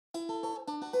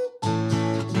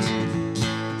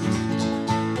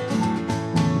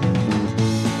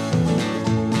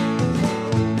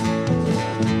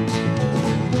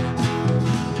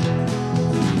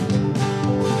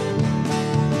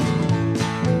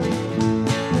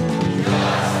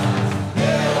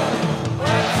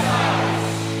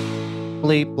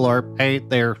bleep blorp. Hey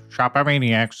there,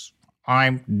 Shopomaniacs.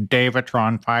 I'm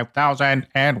Davatron 5000,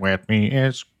 and with me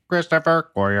is Christopher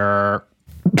Goyer.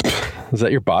 Is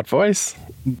that your bot voice?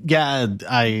 Yeah,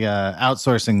 I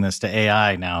outsourcing this to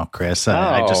AI now, Chris.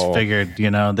 I just figured,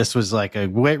 this was like a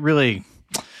really,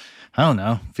 I don't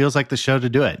know, feels like the show to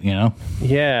do it, Yeah.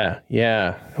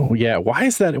 Why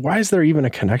is that? Why is there even a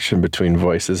connection between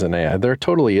voices and AI? There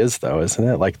totally is, though, isn't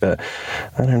it? Like I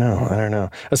don't know.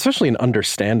 Especially in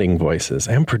understanding voices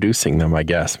and producing them, I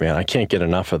guess, man. I can't get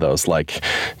enough of those, like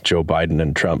Joe Biden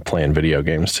and Trump playing video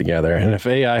games together. And if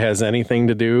AI has anything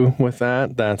to do with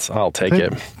that, I'll take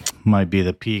it. Might be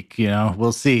the peak,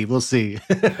 We'll see. That's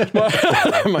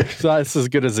as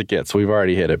good as it gets. We've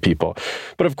already hit it, people.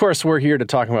 But of course, we're here to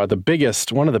talk about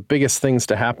one of the biggest things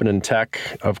to happen in tech,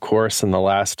 of course, in the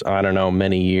last,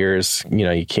 many years.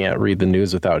 You can't read the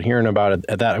news without hearing about it.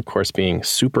 That, of course, being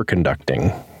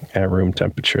superconducting at room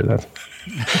temperature. That's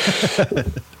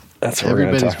what everybody's we're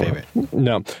going to talk favorite. About.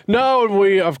 No, and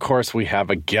we have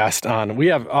a guest on. We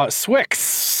have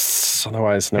Swyx,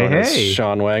 otherwise known as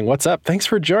Sean Wang. What's up? Thanks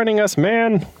for joining us,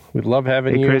 man. We love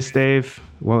having you. Hey, Chris, Dave.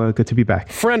 Well, good to be back.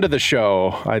 Friend of the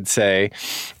show, I'd say.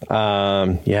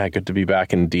 Good to be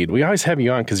back indeed. We always have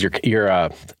you on because you're a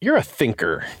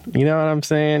thinker. You know what I'm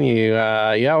saying? You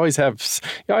always have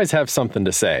something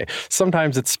to say.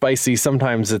 Sometimes it's spicy.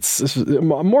 Sometimes it's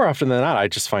more often than not. I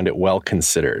just find it well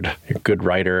considered. You're a good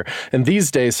writer. And these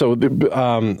days, so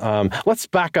let's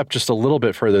back up just a little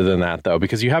bit further than that, though,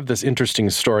 because you have this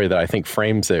interesting story that I think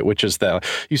frames it, which is that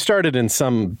you started in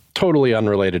some totally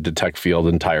unrelated to tech field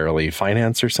entirely,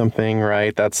 finance or something,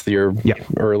 right? That's your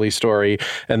early story.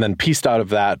 And then pieced out of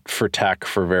that for tech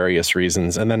for various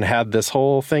reasons, and then had this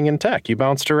whole thing in tech. You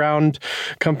bounced around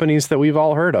companies that we've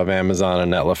all heard of, Amazon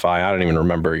and Netlify. I don't even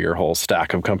remember your whole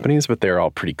stack of companies, but they're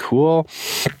all pretty cool.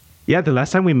 Yeah, the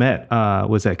last time we met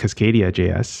was at Cascadia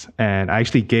JS, and I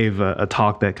actually gave a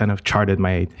talk that kind of charted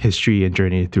my history and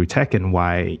journey through tech and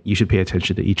why you should pay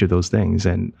attention to each of those things.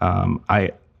 And I'm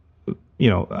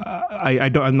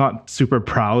not super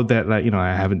proud that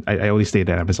I only stayed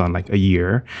at Amazon like a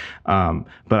year,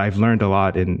 but I've learned a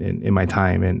lot in my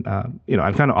time, and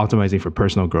I'm kind of optimizing for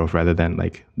personal growth rather than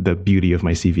like the beauty of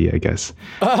my CV, I guess.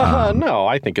 No,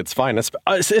 I think it's fine.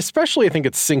 Especially, I think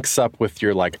it syncs up with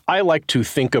your I like to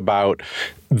think about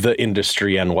the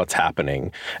industry and what's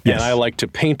happening. Yes. And I like to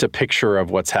paint a picture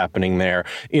of what's happening there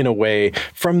in a way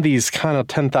from these kind of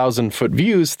 10,000 foot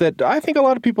views that I think a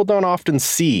lot of people don't often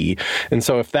see. And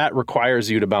so if that requires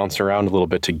you to bounce around a little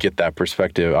bit to get that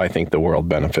perspective, I think the world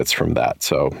benefits from that.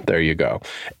 So there you go.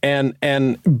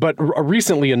 But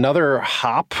recently another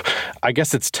hop, I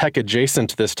guess it's tech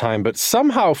adjacent this time, but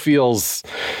somehow feels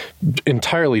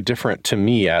entirely different to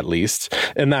me, at least.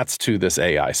 And that's to this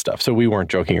AI stuff. So we weren't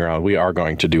joking around. We are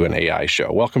going to do an AI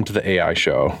show. Welcome to the AI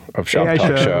show of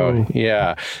Shoptalk show.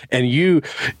 Yeah. And you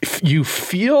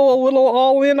feel a little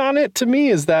all in on it to me.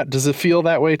 Does it feel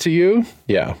that way to you?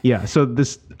 Yeah. Yeah. So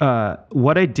this,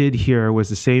 what I did here was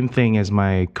the same thing as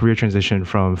my career transition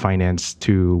from finance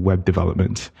to web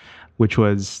development, which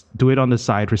was do it on the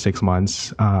side for 6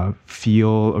 months,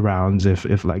 feel around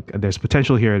if like there's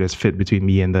potential here that's fit between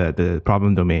me and the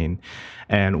problem domain.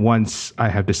 And once I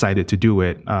have decided to do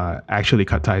it, actually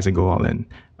cut ties and go all in.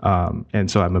 And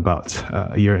so I'm about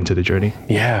a year into the journey.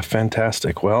 Yeah,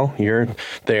 fantastic. Well, you're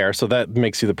there. So that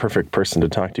makes you the perfect person to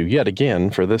talk to yet again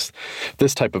for this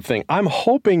type of thing. I'm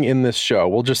hoping in this show,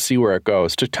 we'll just see where it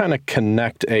goes, to kind of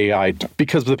connect AI,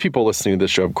 because the people listening to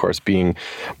this show, of course, being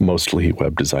mostly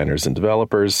web designers and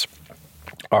developers,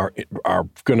 are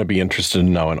going to be interested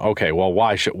in knowing, okay, well,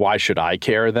 why should I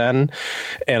care then?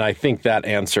 And I think that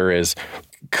answer is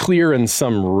clear in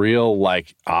some real,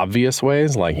 obvious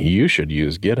ways, like you should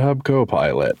use GitHub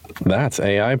Copilot. That's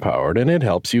AI powered and it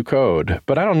helps you code.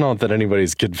 But I don't know that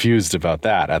anybody's confused about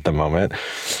that at the moment.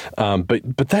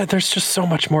 But there's just so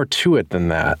much more to it than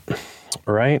that.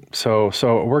 Right. So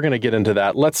we're going to get into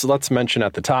that. Let's mention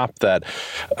at the top that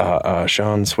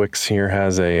Sean Swyx here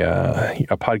has a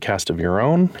podcast of your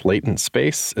own, Latent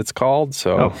Space, it's called.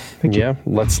 So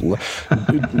let's do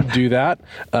that.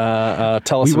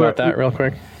 Tell us about that real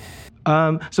quick.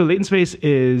 So Latent Space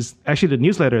is actually the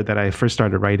newsletter that I first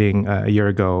started writing a year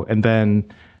ago. And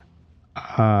then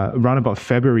around about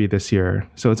February this year,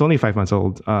 so it's only 5 months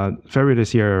old, February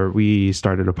this year, we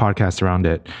started a podcast around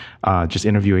it, just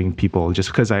interviewing people, just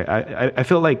because I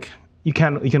feel like you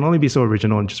can only be so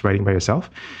original in just writing by yourself.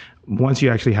 once you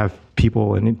actually have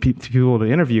people people to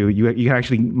interview, you can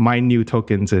actually mine new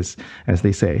tokens, as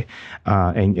they say,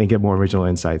 and get more original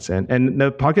insights. And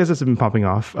the podcast has been popping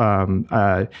off.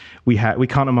 We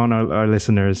count among our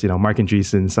listeners, Mark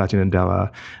Andreessen, Satya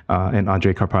Nadella, and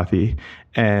Andre Karpathy.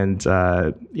 And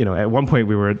at one point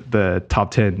we were the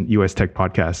top 10 US tech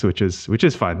podcasts, which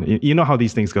is fun. You know how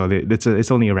these things go.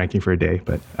 It's only a ranking for a day,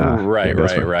 but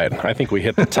right. I think we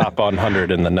hit the top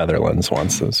 100 in the Netherlands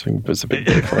once. It was a big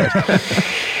day for us.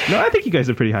 No, I think you guys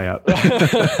are pretty high up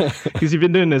because you've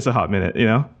been doing this a hot minute,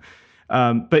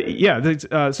 But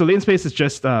yeah, so Latent Space is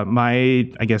just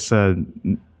my, I guess,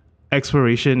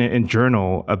 exploration and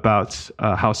journal about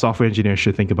how software engineers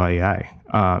should think about AI.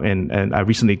 And I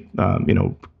recently,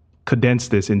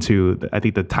 condensed this into, I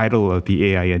think, the title of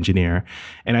the AI engineer.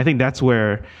 And I think that's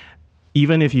where,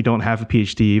 even if you don't have a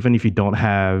PhD, even if you don't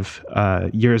have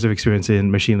years of experience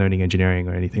in machine learning engineering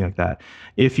or anything like that,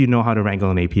 if you know how to wrangle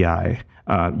an API,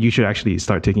 you should actually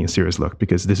start taking a serious look,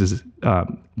 because this is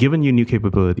giving you new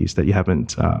capabilities that you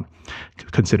haven't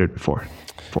considered before.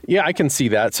 Yeah, I can see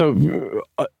that. So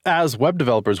as web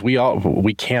developers,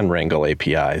 we can wrangle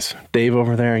APIs. Dave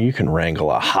over there, you can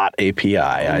wrangle a hot API,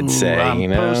 I'd say.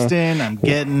 I'm posting, I'm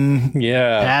getting,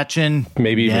 patching.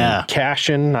 Maybe even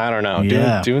caching. I don't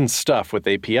know, doing stuff with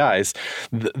APIs.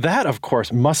 That, of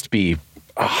course, must be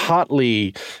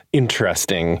hotly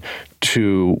interesting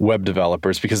to web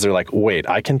developers, because they're like, wait,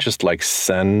 I can just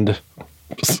send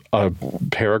a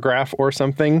paragraph or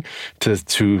something to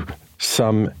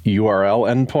some URL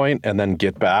endpoint and then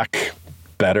get back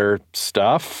better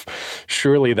stuff.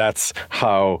 Surely that's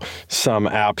how some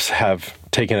apps have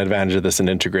taken advantage of this and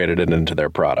integrated it into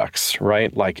their products,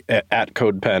 right? Like at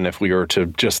CodePen, if we were to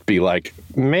just be like,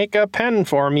 make a pen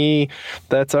for me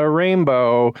that's a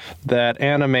rainbow that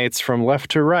animates from left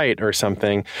to right or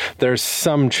something, there's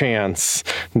some chance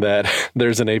that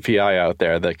there's an API out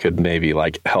there that could maybe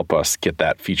help us get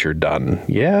that feature done.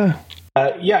 Yeah.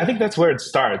 I think that's where it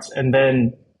starts. And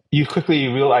then you quickly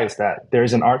realize that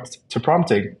there's an art to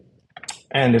prompting,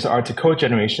 and there's art to code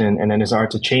generation, and then there's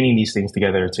art to chaining these things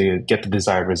together to get the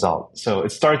desired result. So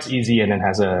it starts easy and then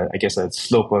has a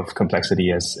slope of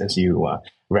complexity as you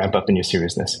ramp up in your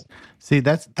seriousness. See,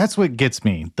 that's what gets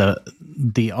me,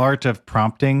 the art of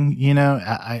prompting.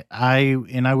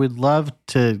 I would love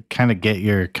to kind of get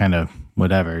your kind of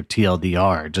whatever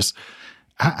TLDR. Just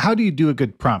how do you do a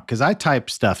good prompt? Because I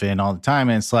type stuff in all the time,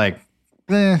 and it's like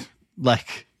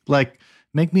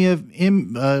make me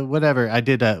whatever. I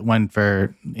did one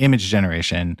for image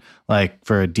generation,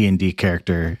 for a D&D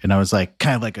character, and I was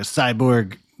kind of like a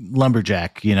cyborg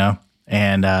lumberjack,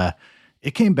 and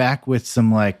it came back with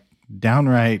some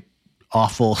downright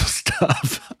awful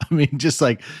stuff. I mean, just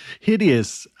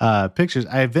hideous pictures.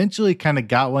 I eventually kind of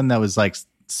got one that was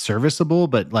serviceable,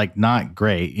 but not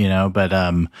great, but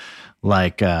I'm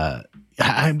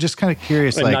just kind of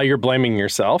curious. And now you're blaming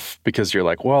yourself because you're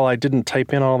well, I didn't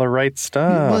type in all the right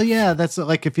stuff. Well, yeah, that's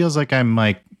it feels like I'm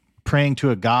praying to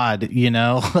a god,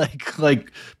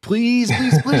 please,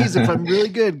 if I'm really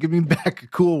good, give me back a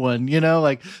cool one,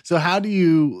 so how do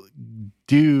you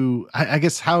I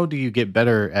guess, how do you get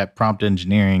better at prompt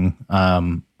engineering?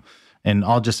 And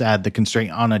I'll just add the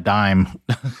constraint on a dime.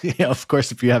 Of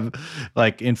course, if you have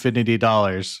infinity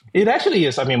dollars. It actually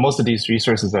is. I mean, most of these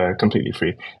resources are completely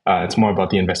free. It's more about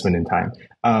the investment in time.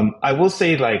 I will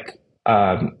say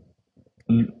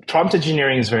prompt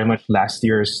engineering is very much last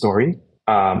year's story.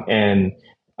 And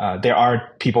there are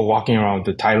people walking around with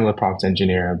the title of prompt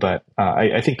engineer, but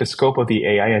I think the scope of the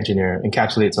AI engineer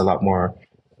encapsulates a lot more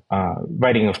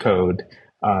writing of code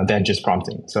than just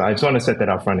prompting. So I just want to set that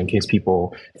up front in case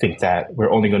people think that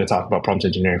we're only going to talk about prompt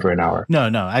engineering for an hour. No,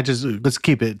 let's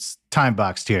keep it time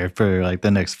boxed here for the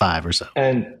next 5 or so.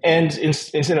 And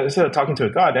instead of talking to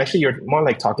a god, actually you're more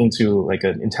talking to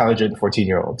an intelligent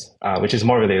 14-year-old, which is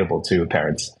more relatable to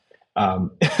parents.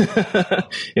 It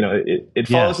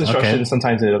follows instructions. Okay.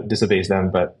 Sometimes it disobeys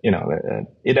them, but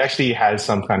it actually has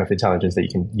some kind of intelligence that you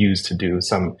can use to do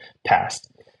some task.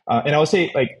 And I would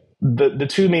say the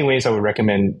two main ways I would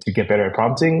recommend to get better at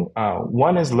prompting,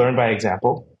 one is learn by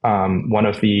example. One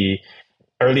of the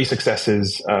early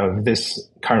successes of this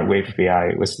current wave of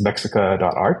AI was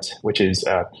lexica.art, which is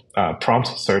a prompt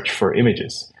search for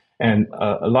images. And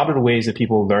a lot of the ways that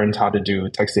people learned how to do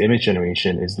text-to-image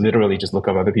generation is literally just look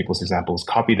up other people's examples,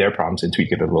 copy their prompts, and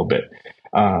tweak it a little bit.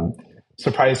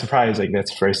 Surprise, surprise,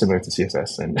 that's very similar to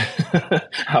CSS and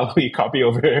how we copy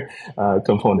over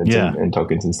components and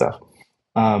tokens and stuff.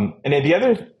 And then the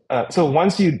other, so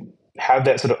once you have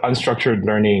that sort of unstructured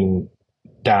learning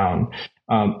down,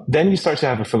 then you start to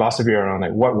have a philosophy around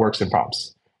what works in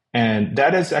prompts. And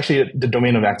that is actually the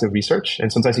domain of active research.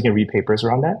 And sometimes you can read papers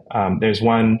around that. There's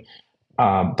one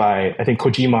by, I think,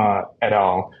 Kojima et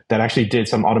al. That actually did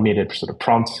some automated sort of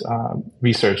prompt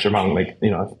research among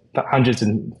hundreds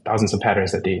and thousands of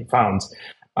patterns that they found.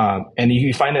 And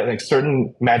you find that like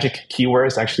certain magic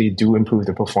keywords actually do improve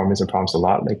the performance of prompts a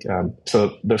lot.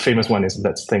 So the famous one is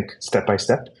let's think step by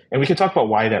step. And we can talk about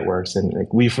why that works. And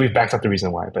like we've backed up the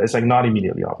reason why, but it's like not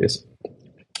immediately obvious.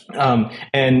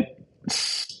 And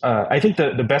I think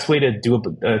the best way to do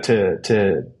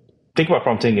to think about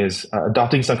prompting is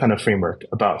adopting some kind of framework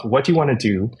about what you want to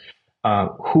do,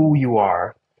 who you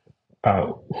are,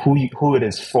 who it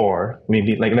is for.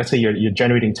 Maybe like let's say you're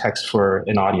generating text for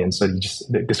an audience, so you just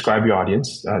describe your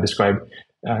audience, describe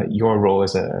your role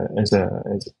as like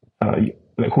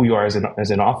who you are as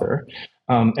an author,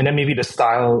 and then maybe the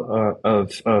style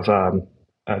of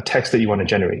text that you want to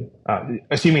generate,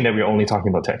 assuming that we're only talking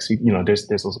about text.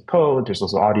 There's also code, there's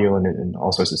also audio, and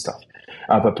all sorts of stuff.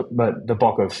 But the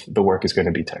bulk of the work is going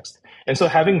to be text. And so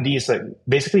having these like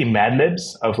basically Mad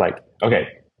Libs of like, okay,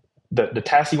 the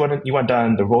task you want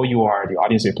done, the role you are, the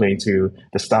audience you're playing to,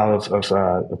 the style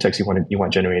of text you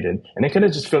want generated, and then kind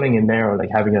of just filling in there, or like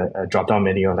having a drop down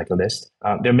menu or like a list.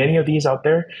 There are many of these out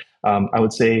there. I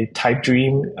would say Type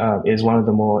Dream is one of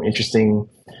the more interesting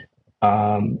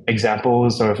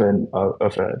examples of a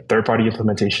third-party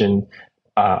implementation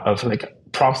of like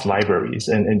prompts libraries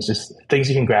and just things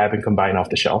you can grab and combine off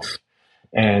the shelf.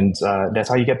 And that's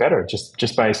how you get better,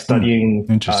 just by studying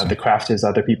the craft as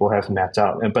other people have mapped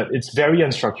out. But it's very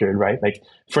unstructured, right? Like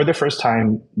for the first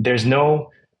time, there's no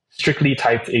strictly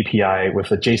typed API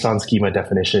with a JSON schema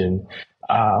definition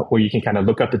where you can kind of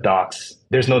look up the docs.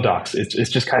 There's no docs. It's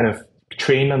just kind of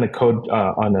trained on the code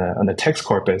on the text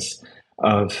corpus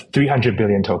of 300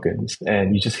 billion tokens,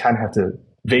 and you just kind of have to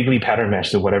vaguely pattern match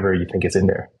to whatever you think is in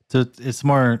there. So it's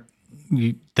more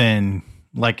than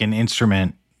like an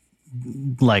instrument.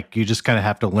 Like you just kind of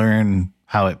have to learn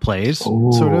how it plays.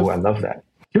 Ooh, sort of. I love that.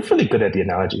 You're really good at the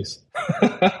analogies.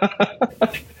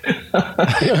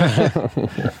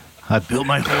 I built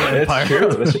my whole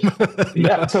empire. That's true.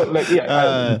 Yeah. So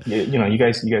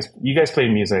you guys play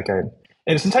music,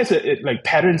 and sometimes it like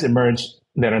patterns emerge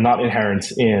that are not inherent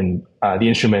in the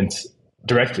instrument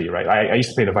directly, right? I used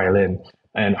to play the violin,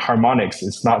 and harmonics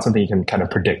is not something you can kind of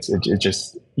predict. You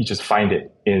just find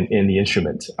it in the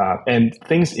instrument, and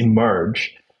things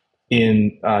emerge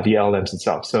in the LLMs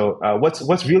itself. So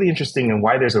what's really interesting and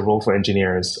why there's a role for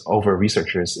engineers over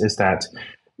researchers is that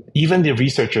even the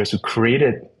researchers who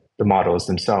created the models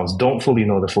themselves don't fully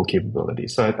know the full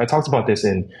capabilities. So I talked about this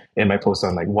in my post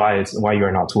on like why you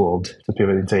are not too old to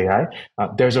pivot into AI.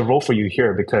 There's a role for you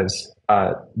here because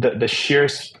the sheer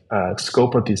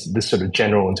scope of this sort of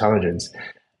general intelligence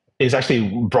is actually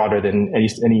broader than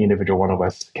any individual one of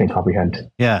us can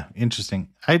comprehend. Yeah, interesting.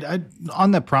 I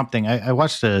on the prompt thing, I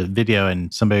watched a video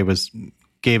and somebody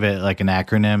gave it like an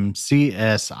acronym,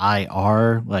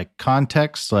 CSIR, like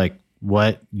context, like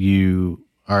what you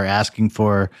are asking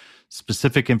for,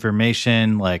 specific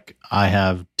information, like I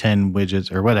have 10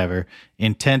 widgets or whatever,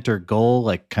 intent or goal,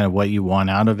 like kind of what you want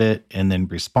out of it, and then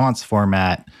response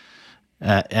format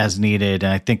as needed.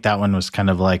 And I think that one was kind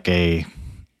of like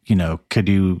could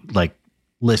you like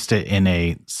list it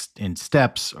in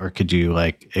steps, or could you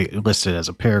like list it as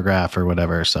a paragraph or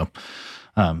whatever? So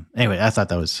anyway, I thought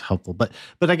that was helpful, but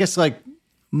I guess like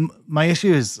my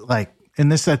issue is like,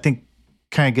 and this I think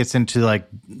kind of gets into like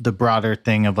the broader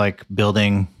thing of like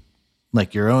building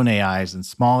like your own AIs and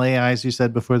small AIs you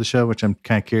said before the show, which I'm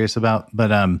kind of curious about.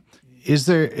 But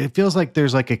it feels like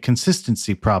there's like a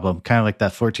consistency problem, kind of like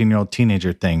that 14-year-old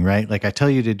teenager thing, right? Like I tell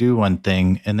you to do one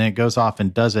thing and then it goes off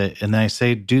and does it. And then I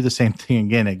say, do the same thing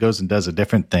again. It goes and does a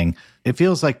different thing. It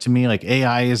feels like to me, like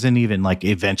AI isn't even like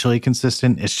eventually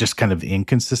consistent. It's just kind of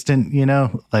inconsistent,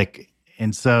 like,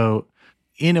 and so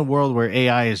in a world where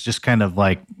AI is just kind of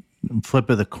like flip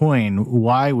of the coin,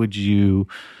 why would you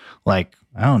like,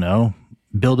 I don't know,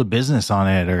 build a business on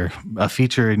it or a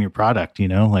feature in your product,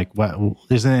 like what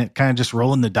isn't it kind of just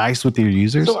rolling the dice with your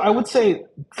users? So I would say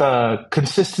the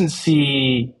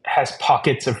consistency has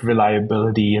pockets of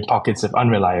reliability and pockets of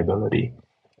unreliability.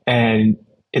 And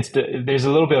there's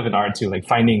a little bit of an art to like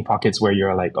finding pockets where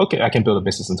you're like, okay, I can build a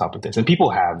business on top of this. And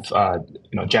people have,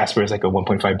 Jasper is like a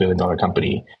 $1.5 billion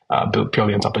company built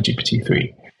purely on top of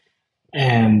GPT-3.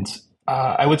 And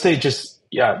I would say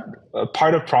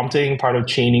part of prompting, part of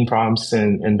chaining prompts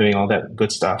and doing all that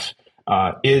good stuff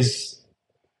is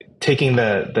taking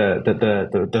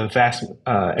the vast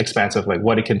expanse of like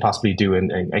what it can possibly do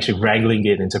and actually wrangling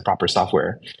it into proper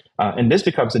software. And this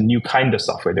becomes a new kind of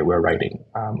software that we're writing.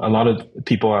 A lot of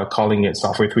people are calling it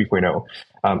software 3.0.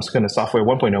 So kind of software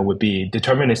 1.0 would be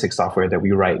deterministic software that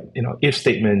we write, if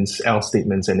statements, else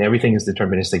statements, and everything is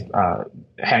deterministic,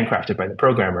 handcrafted by the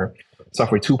programmer.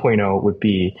 Software 2.0 would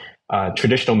be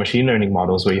traditional machine learning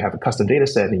models where you have a custom data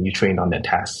set and you train on that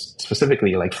task,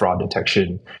 specifically like fraud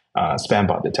detection, spam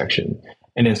bot detection.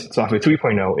 And then software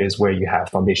 3.0 is where you have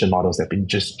foundation models that have been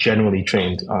just generally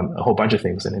trained on a whole bunch of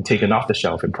things and then taken off the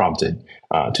shelf and prompted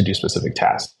to do specific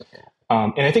tasks.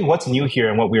 And I think what's new here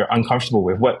and what we are uncomfortable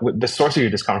with, what the source of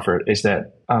your discomfort is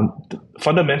that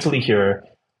fundamentally here,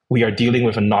 we are dealing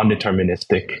with a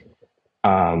non-deterministic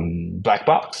black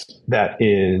box that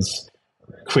is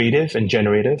creative and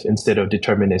generative instead of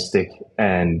deterministic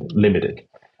and limited.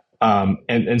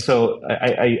 And so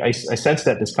I sense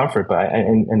that discomfort, but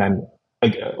I'm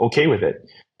okay with it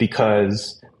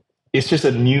because it's just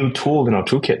a new tool in our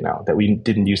toolkit now that we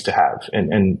didn't used to have.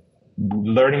 And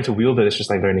learning to wield it is just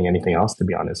like learning anything else, to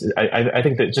be honest. I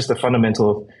think that just the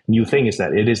fundamental new thing is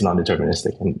that it is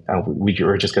non-deterministic, and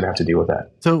we're just going to have to deal with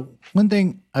that. So one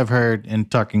thing I've heard in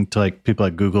talking to like people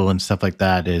at Google and stuff like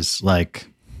that is like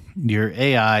your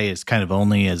AI is kind of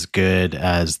only as good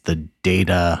as the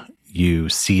data you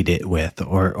seed it with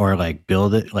or like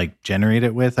build it, like generate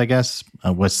it with, I guess.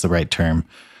 What's the right term?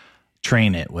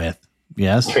 Train it with.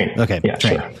 Yes? Train. Okay. Yeah,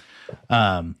 train.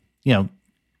 Sure.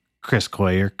 Chris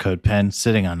Coyier, CodePen,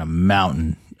 sitting on a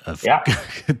mountain of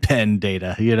pen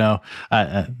data,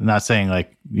 not saying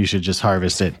like you should just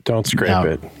harvest it. Don't scrape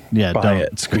it. Yeah. Buy don't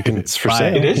it. scrape it. It's for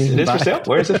sale. It is for sale.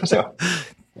 Where is it for sale?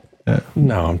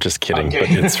 No, I'm just kidding, but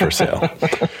it's for sale.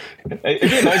 It'd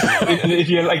be nice if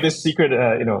you had like this secret,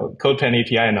 CodePen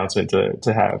API announcement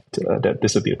to have. That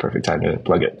this would be a perfect time to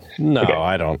plug it. No, okay.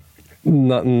 I don't.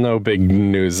 No big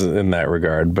news in that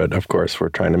regard, but of course we're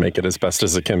trying to make it as best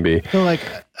as it can be. So, like,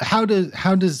 how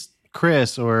does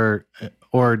Chris or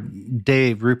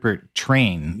Dave Rupert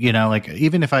train? Like,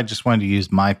 even if I just wanted to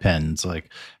use my pens, like,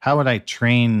 how would I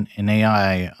train an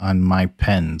AI on my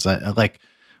pens?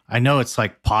 I know it's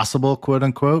like possible, quote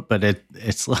unquote, but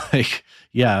it's like,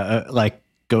 like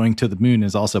going to the moon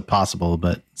is also possible.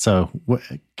 But so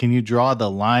can you draw the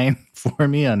line for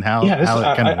me on how it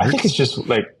kind of works? I think it's just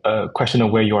like a question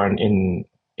of where you are in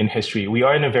history. We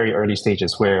are in a very early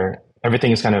stages where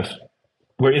everything is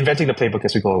we're inventing the playbook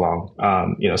as we go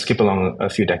along. Skip along a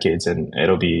few decades and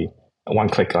it'll be one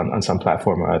click on some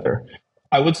platform or other.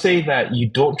 I would say that you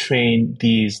don't train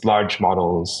these large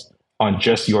models on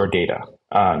just your data.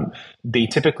 They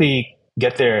typically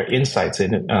get their insights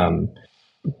and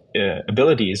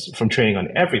abilities from training on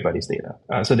everybody's data.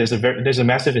 So there's a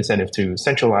massive incentive to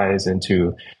centralize and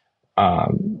to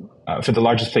for the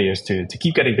largest players to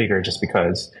keep getting bigger, just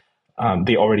because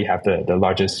they already have the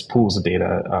largest pools of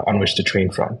data on which to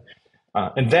train from.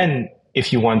 And then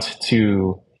if you want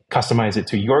to customize it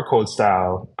to your code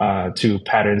style, to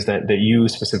patterns that you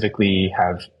specifically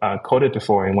have coded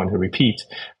before and want to repeat,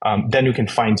 then you can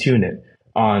fine tune it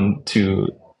on to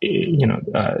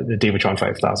the Davidtron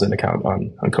 5000 account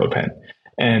on CodePen.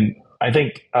 And I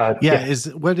think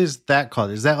what is that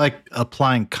called? Is that like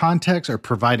applying context or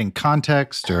providing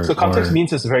context? So context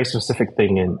means it's a very specific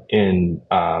thing in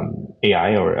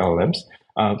AI or LLMs.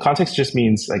 Context just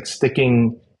means like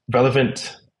sticking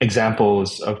relevant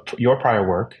examples of your prior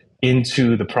work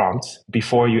into the prompt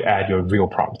before you add your real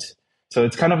prompt. So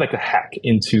it's kind of like a hack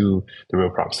into the real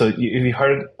prompt. So if you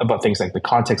heard about things like the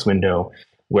context window,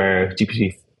 where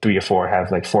GPT-3 or 4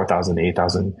 have like 4,000 to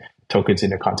 8,000 tokens in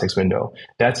their context window,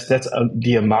 that's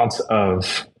the amount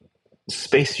of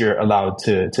space you're allowed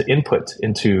to input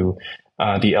into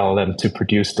the LLM to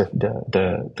produce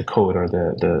the code or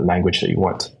the language that you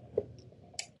want.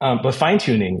 But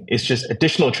fine-tuning is just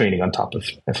additional training on top of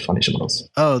foundation models.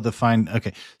 Oh,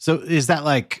 okay. So is that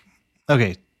like,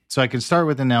 okay, so I can start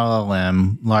with an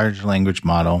LLM, large language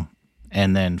model,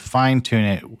 and then fine-tune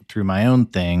it through my own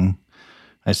thing.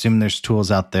 I assume there's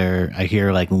tools out there. I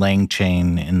hear like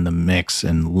LangChain in the mix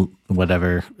and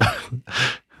whatever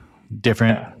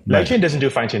different. Yeah. LangChain doesn't do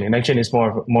fine-tuning. LangChain is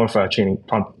more of a training,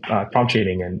 prompt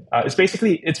training. And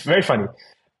it's very funny.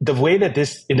 The way that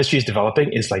this industry is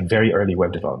developing is like very early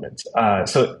web development.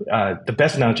 So the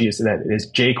best analogy is that it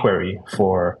is jQuery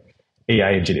for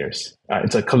AI engineers.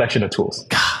 It's a collection of tools.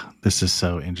 God, this is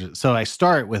so interesting. So I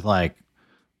start with like,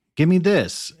 give me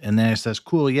this, and then it says,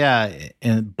 cool, yeah,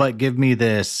 but give me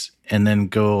this, and then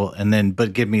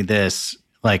but give me this,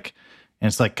 like, and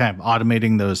it's like kind of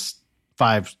automating those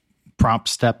 5 prompt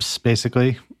steps,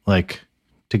 basically, like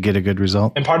to get a good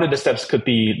result? And part of the steps could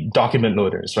be document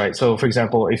loaders, right? So for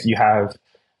example, if you have,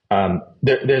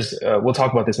 we'll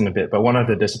talk about this in a bit, but one of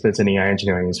the disciplines in AI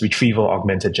engineering is retrieval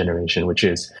augmented generation, which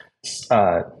is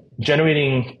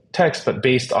generating text, but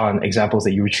based on examples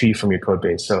that you retrieve from your code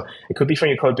base. So it could be from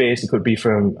your code base, it could be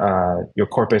from your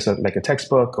corpus, like a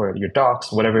textbook or your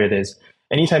docs, whatever it is.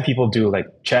 Anytime people do like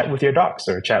chat with your docs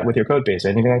or chat with your code base or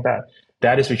anything like that,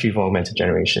 that is retrieval augmented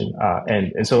generation.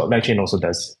 And so LangChain also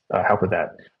does help with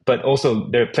that. But also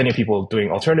there are plenty of people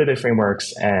doing alternative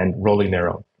frameworks and rolling their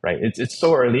own, right? It's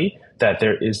so early that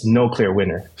there is no clear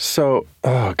winner. So,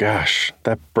 oh gosh,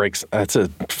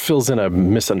 fills in a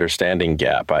misunderstanding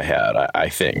gap I had, I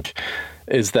think,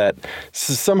 is that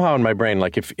somehow in my brain,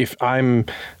 like if I'm,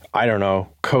 I don't know,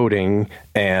 coding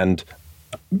and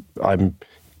I'm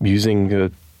using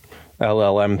the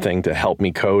LLM thing to help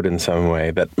me code in some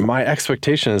way, that my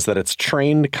expectation is that it's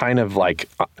trained kind of like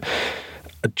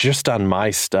just on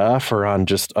my stuff or on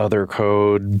just other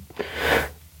code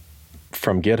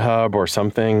from GitHub or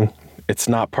something. It's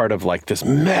not part of like this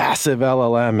massive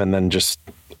LLM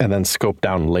and then scope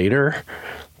down later,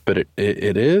 but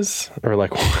it is, or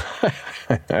like,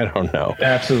 I don't know.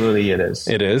 Absolutely, it is.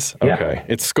 It is? Yeah. Okay.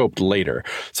 It's scoped later.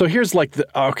 So here's like,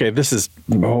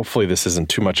 hopefully this isn't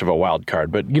too much of a wild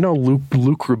card, but you know, Luke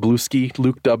Wroblewski,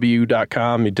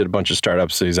 LukeW.com, he did a bunch of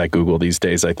startups. So he's at Google these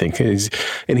days, I think.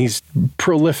 He's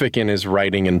prolific in his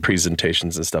writing and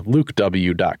presentations and stuff,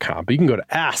 LukeW.com. But you can go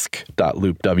to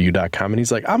ask.lukew.com and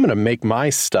he's like, I'm going to make my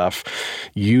stuff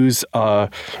use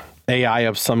AI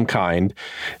of some kind.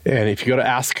 And if you go to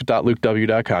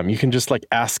ask.lukew.com, you can just like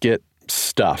ask it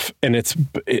stuff. And it's,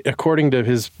 according to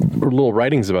his little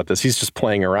writings about this, he's just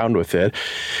playing around with it.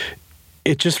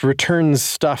 It just returns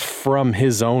stuff from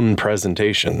his own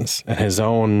presentations and his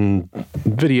own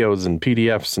videos and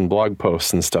PDFs and blog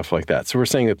posts and stuff like that. So we're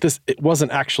saying that it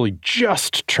wasn't actually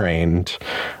just trained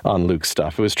on Luke's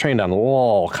stuff. It was trained on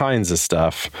all kinds of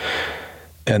stuff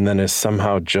and then is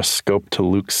somehow just scoped to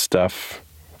Luke's stuff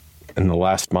in the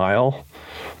last mile.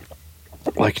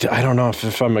 Like, I don't know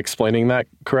if I'm explaining that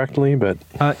correctly, but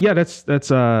yeah, that's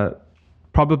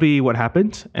probably what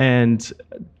happened, and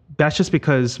that's just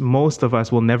because most of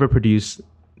us will never produce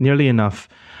nearly enough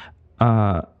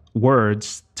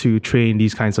words to train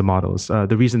these kinds of models.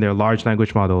 The reason they're large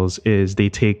language models is they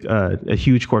take a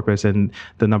huge corpus and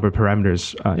the number of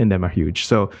parameters in them are huge.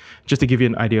 So just to give you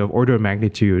an idea of order of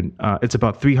magnitude, it's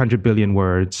about 300 billion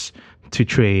words to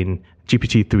train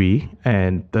GPT-3,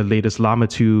 and the latest Llama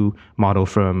 2 model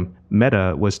from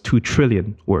Meta was 2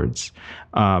 trillion words.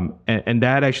 And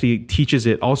that actually teaches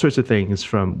it all sorts of things,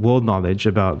 from world knowledge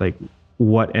about like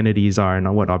what entities are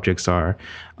and what objects are,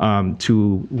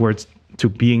 to words, to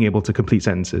being able to complete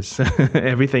sentences,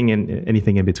 everything and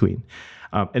anything in between.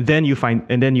 And then you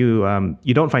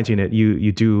don't fine tune it.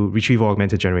 You do retrieval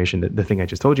augmented generation, the thing I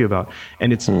just told you about,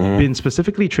 and it's been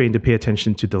specifically trained to pay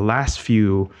attention to the last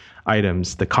few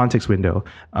items, the context window,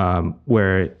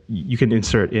 where you can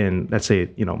insert in, let's say,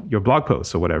 your blog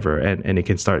posts or whatever, and it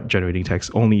can start generating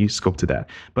text only scope to that.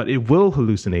 But it will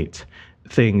hallucinate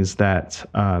things that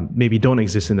maybe don't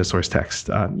exist in the source text.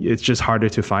 It's just harder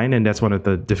to find, and that's one of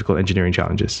the difficult engineering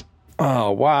challenges.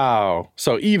 Oh, wow.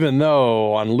 So even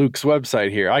though on Luke's website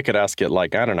here, I could ask it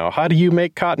like, I don't know, how do you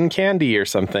make cotton candy or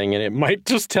something? And it might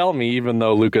just tell me, even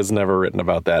though Luke has never written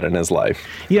about that in his life.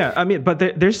 Yeah, I mean, but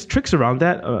there's tricks around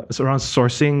that, around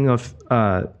sourcing of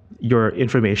your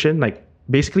information. Like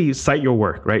basically you cite your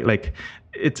work, right? Like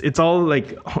it's all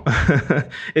like,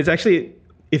 it's actually,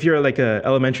 if you're like a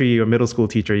elementary or middle school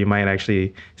teacher, you might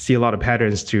actually see a lot of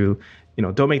patterns to,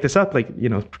 don't make this up, like,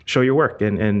 show your work.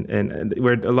 And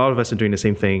where a lot of us are doing the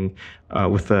same thing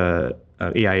with the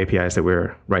AI APIs that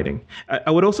we're writing. I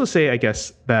would also say, I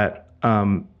guess, that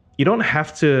you don't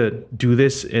have to do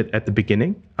this at the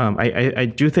beginning. I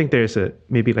do think there's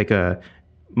maybe like a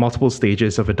multiple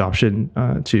stages of adoption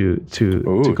to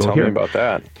go tell here. Me about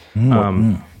that.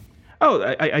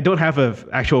 I don't have an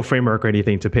actual framework or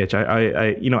anything to pitch.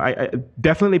 I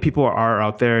definitely people are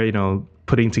out there,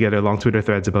 putting together long Twitter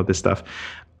threads about this stuff.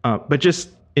 But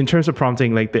just in terms of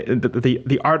prompting, like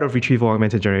the art of retrieval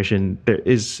augmented generation, there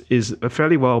is a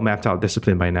fairly well mapped out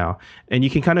discipline by now, and you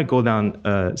can kind of go down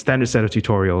a standard set of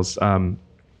tutorials.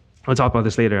 I'll talk about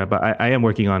this later, but I am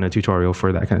working on a tutorial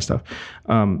for that kind of stuff,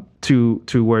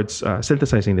 towards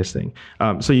synthesizing this thing.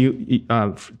 So you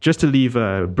just to leave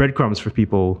breadcrumbs for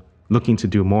people looking to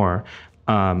do more,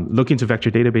 look into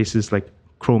vector databases like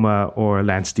Chroma or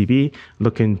LanceDB,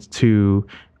 look into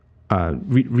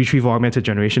retrieval augmented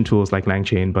generation tools like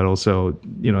LangChain, but also,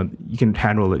 you can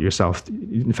handle it yourself.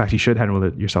 In fact, you should handle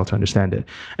it yourself to understand it.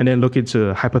 And then look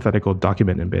into hypothetical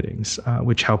document embeddings,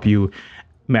 which help you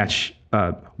match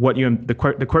what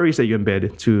the queries that you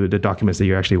embed to the documents that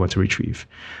you actually want to retrieve.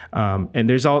 And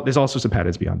there's all sorts of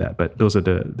patterns beyond that, but those are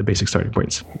the basic starting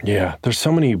points. Yeah, there's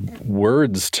so many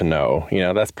words to know.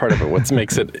 That's part of it. What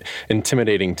makes it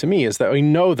intimidating to me is that we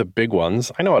know the big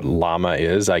ones. I know what llama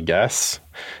is, I guess.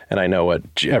 And I know what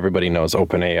everybody knows,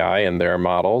 OpenAI and their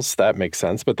models. That makes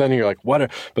sense. But then you're like,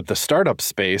 but the startup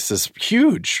space is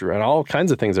huge, and all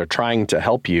kinds of things are trying to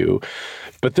help you.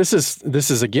 But this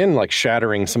is again like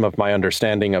shattering some of my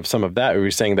understanding of some of that. We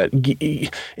were saying that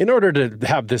in order to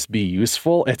have this be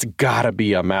useful, it's got to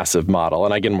be a massive model.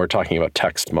 And again, we're talking about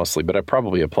text mostly, but it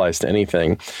probably applies to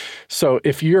anything. So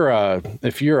if you're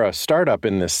a startup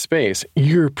in this space,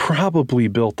 you're probably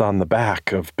built on the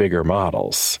back of bigger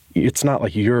models. It's not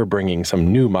like you're bringing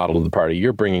some new model to the party.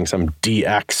 You're bringing some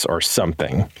DX or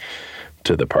something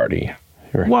to the party.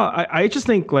 Well, I just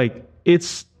think like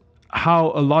it's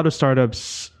how a lot of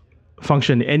startups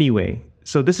function anyway.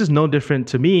 So this is no different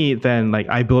to me than like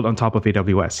I build on top of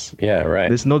AWS. Yeah, right.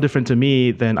 It's no different to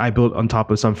me than I build on top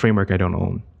of some framework I don't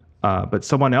own. But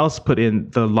someone else put in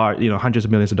the hundreds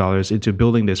of millions of dollars into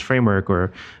building this framework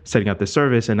or setting up this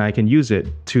service, and I can use it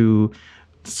to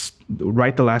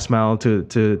write the last mile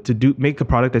to make a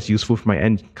product that's useful for my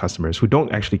end customers who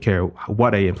don't actually care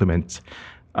what I implement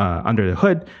under the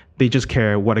hood. They just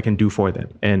care what I can do for them.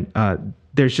 And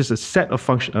there's just a set of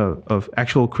of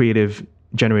actual creative,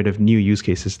 generative new use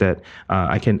cases that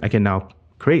I can now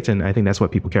create, and I think that's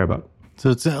what people care about. So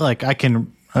it's like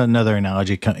another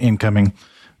analogy incoming.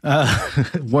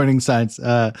 Warning signs.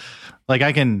 I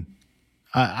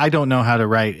don't know how to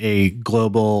write a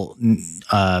global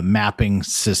mapping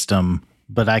system,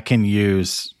 but I can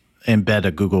embed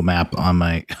a Google map on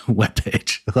my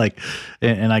webpage,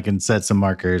 and I can set some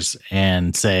markers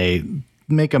and say,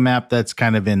 make a map that's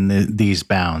kind of in these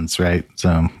bounds, right?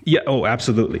 So yeah, oh,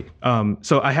 absolutely.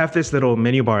 So I have this little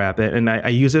menu bar app, and I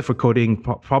use it for coding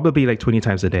probably like 20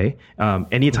 times a day.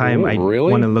 Anytime I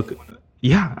want to look.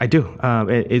 Yeah, I do.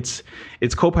 It's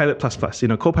Copilot++.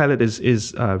 Copilot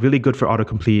is really good for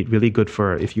autocomplete. Really good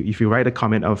for if you write a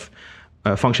comment of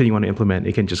a function you want to implement,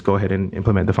 it can just go ahead and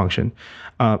implement the function.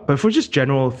 But for just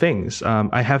general things,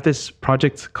 I have this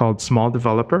project called Small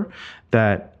Developer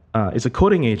that is a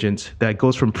coding agent that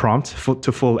goes from prompt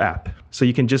to full app. So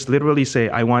you can just literally say,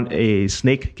 I want a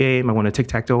snake game, I want a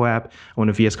tic-tac-toe app, I want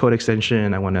a VS Code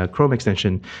extension, I want a Chrome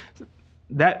extension.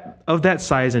 That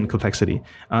size and complexity,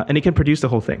 and it can produce the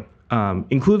whole thing,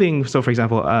 including, so for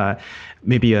example,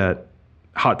 maybe a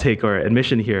hot take or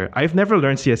admission here. I've never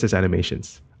learned CSS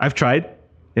animations. I've tried,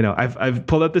 I've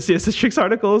pulled up the CSS tricks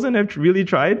articles and I've really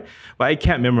tried, but I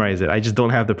can't memorize it. I just don't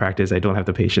have the practice. I don't have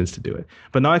the patience to do it.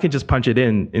 But now I can just punch it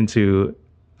into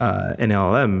an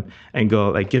LLM and go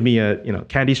like, give me a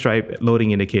candy stripe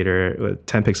loading indicator with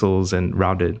 10 pixels and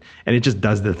rounded, and it just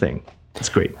does the thing. It's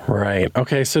great. Right.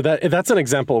 Okay. So that's an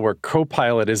example where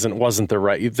Copilot wasn't the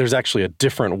right. There's actually a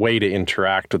different way to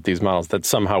interact with these models that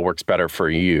somehow works better for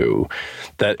you.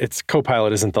 That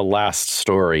Copilot isn't the last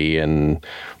story in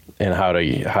how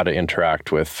to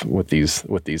interact with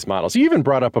these models. You even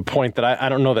brought up a point that I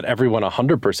don't know that everyone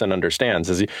 100%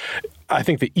 understands. I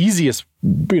think the easiest,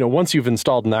 once you've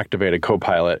installed and activated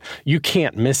Copilot, you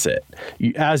can't miss it.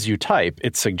 As you type,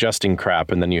 it's suggesting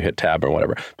crap, and then you hit tab or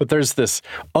whatever. But there's this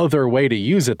other way to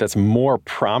use it that's more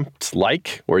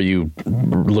prompt-like, where you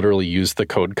literally use the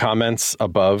code comments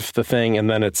above the thing, and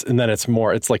then it's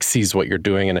more. It's like sees what you're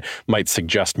doing, and it might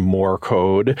suggest more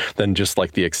code than just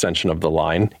like the extension of the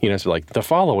line. So like the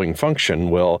following function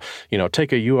will,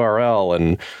 take a URL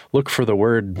and look for the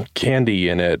word candy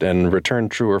in it and return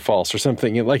true or false or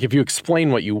something. Like if you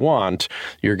explain what you want,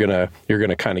 you're gonna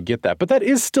kind of get that. But that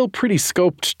is still pretty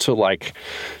scoped to like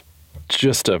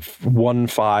just one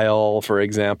file, for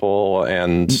example,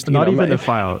 and not even a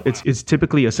file. It's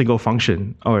typically a single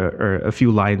function or a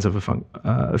few lines of a function.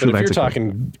 But if you're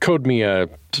talking code me a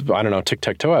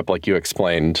tic-tac-toe app like you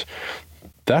explained,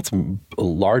 that's a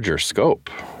larger scope.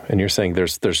 And you're saying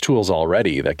there's tools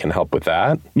already that can help with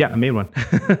that? Yeah, I made one.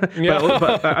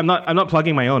 but I'm not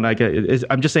plugging my own.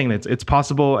 I'm just saying that it's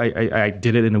possible. I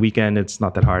did it in a weekend. It's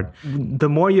not that hard. The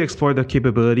more you explore the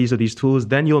capabilities of these tools,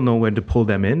 then you'll know when to pull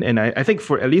them in. And I think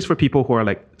at least for people who are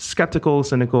like skeptical,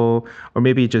 cynical, or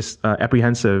maybe just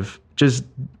apprehensive, just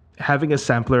having a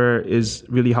sampler is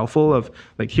really helpful of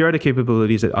like, here are the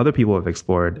capabilities that other people have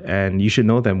explored, and you should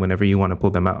know them whenever you want to pull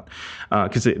them out,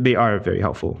 because they are very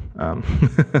helpful.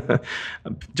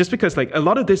 Just because like a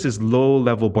lot of this is low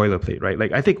level boilerplate, right?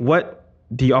 Like I think what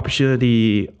the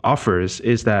opportunity offers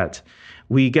is that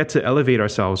we get to elevate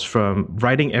ourselves from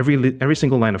writing every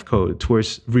single line of code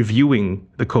towards reviewing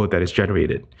the code that is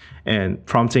generated and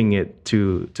prompting it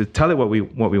to tell it what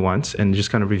we want and just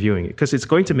kind of reviewing it, because it's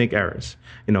going to make errors.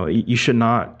 You should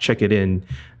not check it in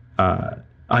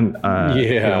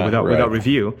without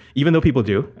review, even though people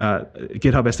do.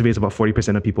 GitHub estimates about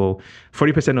 40%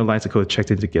 of the lines of code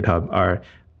checked into GitHub are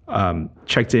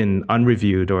checked in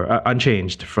unreviewed or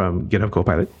unchanged from GitHub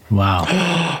Copilot. Wow.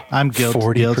 I'm guilty.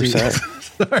 40%.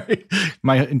 Sorry.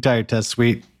 My entire test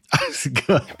suite.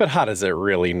 But how does it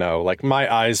really know? Like,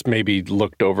 my eyes maybe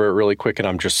looked over it really quick, and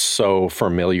I'm just so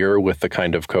familiar with the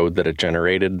kind of code that it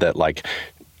generated that, like,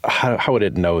 how would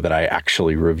it know that I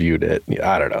actually reviewed it?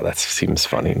 I don't know. That seems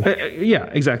funny. Yeah,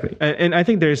 exactly. And I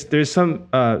think there's some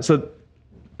so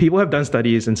people have done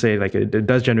studies and say, like, it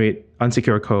does generate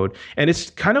unsecure code. And it's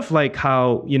kind of like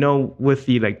how, with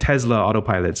the, like, Tesla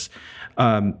autopilots,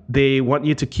 they want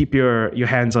you to keep your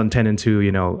hands on 10 and 2,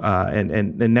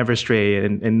 and never stray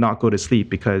and not go to sleep,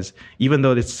 because even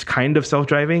though it's kind of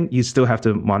self-driving, you still have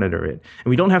to monitor it. And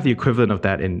we don't have the equivalent of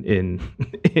that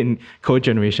in code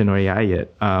generation or AI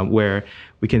yet, where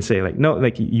we can say, like, no,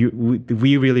 like,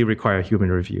 we really require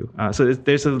human review. So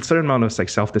there's a certain amount of, like,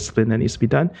 self-discipline that needs to be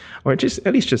done, or just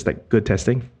at least just like good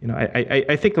testing.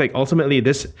 I think, like, ultimately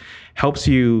this helps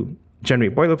you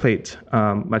generate boilerplate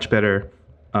much better.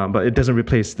 But it doesn't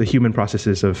replace the human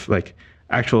processes of, like,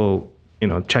 actual,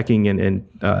 checking and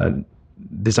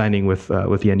designing with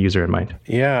the end user in mind.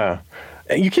 Yeah.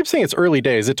 You keep saying it's early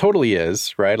days. It totally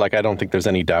is, right? Like, I don't think there's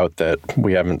any doubt that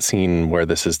we haven't seen where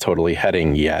this is totally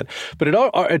heading yet. But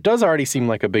it does already seem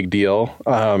like a big deal.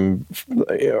 When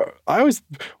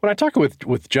I talk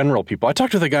with general people, I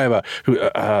talked with a guy who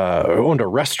owned a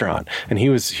restaurant, and he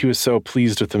was so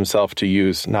pleased with himself to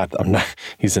use.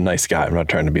 He's a nice guy. I'm not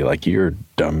trying to be like, you're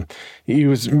dumb. He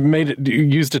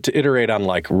used it to iterate on,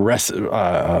 like,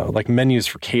 like menus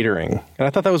for catering, and I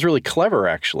thought that was really clever,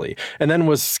 actually. And then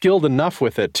was skilled enough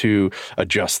with it to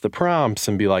adjust the prompts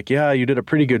and be like, yeah, you did a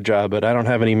pretty good job, but I don't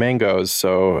have any mangoes,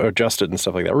 so adjust it and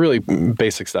stuff like that. Really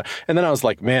basic stuff. And then I was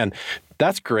like, man,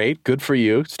 that's great. Good for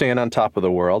you, staying on top of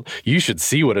the world. You should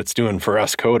see what it's doing for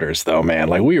us coders, though, man.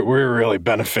 Like, we really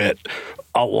benefit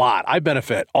a lot. I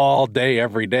benefit all day,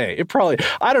 every day.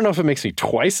 I don't know if it makes me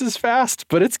twice as fast,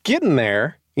 but it's getting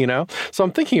there, So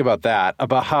I'm thinking about that,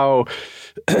 about how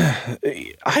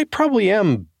I probably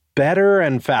am better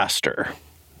and faster.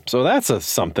 So that's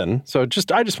something. So I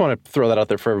just want to throw that out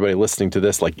there for everybody listening to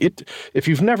this. Like, if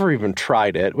you've never even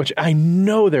tried it, which I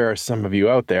know there are some of you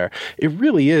out there, it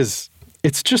really is.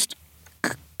 It's just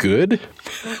good,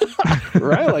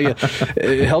 right? Like,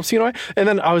 it helps you. And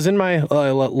then I was in my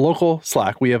local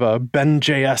Slack. We have a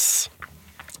Ben.js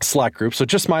Slack group, so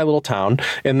just my little town.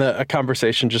 And a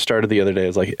conversation just started the other day. It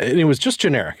was like, and it was just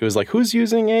generic. It was like, who's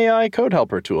using AI code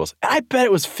helper tools? I bet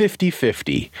it was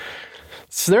 50-50.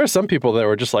 So there are some people that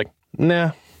were just like,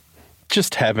 nah,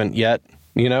 just haven't yet.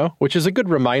 Which is a good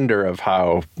reminder of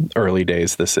how early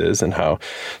days this is, and how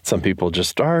some people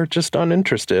are just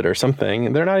uninterested or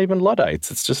something. They're not even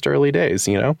Luddites. It's just early days,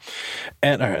 And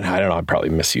I don't know, I probably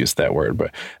misused that word,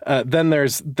 but then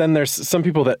there's some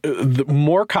people that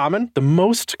the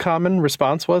most common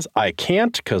response was, I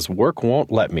can't because work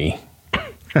won't let me.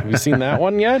 Have you seen that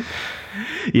one yet?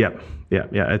 Yep.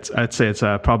 Yeah. I'd say it's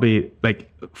probably, like,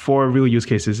 for real use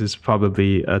cases, is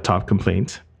probably a top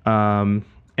complaint.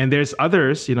 And there's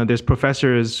others, there's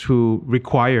professors who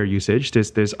require usage.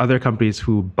 There's other companies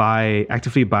who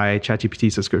actively buy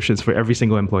ChatGPT subscriptions for every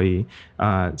single employee.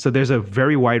 So there's a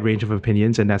very wide range of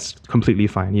opinions, and that's completely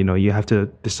fine. You have to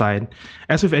decide,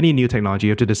 as with any new technology,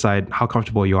 you have to decide how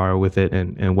comfortable you are with it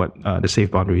and what the safe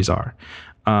boundaries are.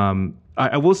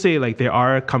 I will say, like, there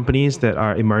are companies that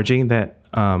are emerging that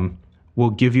will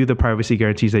give you the privacy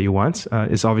guarantees that you want.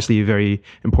 It's obviously very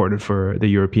important for the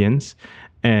Europeans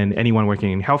and anyone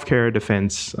working in healthcare,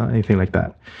 defense, anything like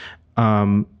that.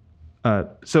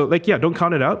 So, like, yeah, don't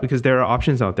count it out, because there are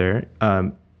options out there.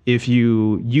 If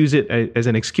you use it as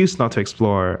an excuse not to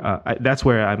explore, that's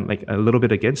where I'm, like, a little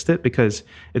bit against it, because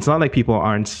it's not like people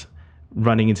aren't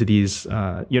running into these,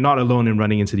 you're not alone in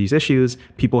running into these issues.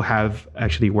 People have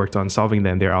actually worked on solving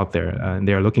them. They're out there and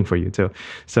they're looking for you too.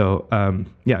 So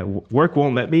yeah, work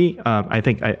won't let me. I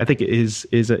think it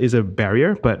is a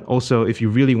barrier, but also if you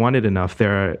really want it enough,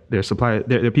 there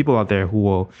are people out there who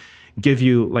will give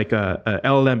you, like, a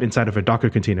LLM inside of a Docker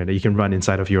container that you can run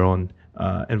inside of your own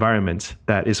environment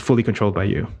that is fully controlled by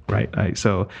you, right?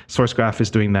 So SourceGraph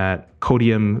is doing that.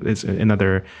 Codium is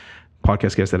another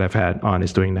podcast guest that I've had on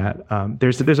is doing that.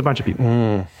 There's a bunch of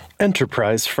people.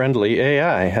 Enterprise-friendly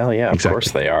AI. Hell yeah, exactly. Of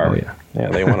course they are. Oh, yeah. Yeah,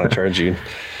 they want to charge you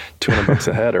 $200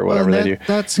 a head or whatever they do.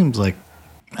 That seems like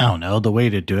I don't know, the way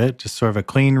to do it, just sort of a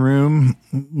clean room,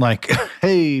 like,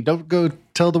 hey, don't go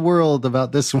tell the world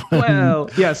about this one. Well,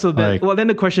 yeah. So then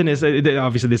the question is,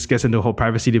 obviously this gets into a whole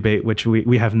privacy debate, which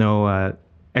we have no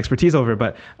expertise over,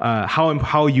 but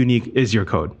how unique is your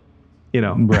code?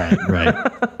 Right.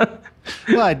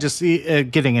 Well, I just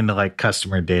getting into like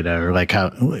customer data or like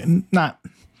how not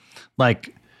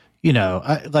like,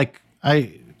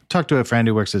 I talked to a friend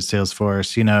who works at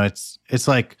Salesforce. It's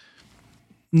like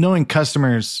knowing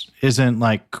customers isn't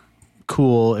like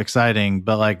cool, exciting,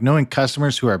 but like knowing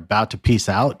customers who are about to peace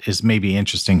out is maybe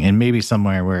interesting, and maybe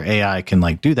somewhere where AI can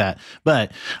like do that.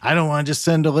 But I don't want to just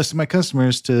send a list of my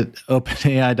customers to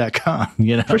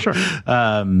openai.com, For sure.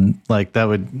 Like that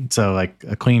would, so like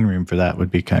a clean room for that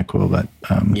would be kind of cool. But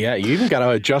yeah, you even got to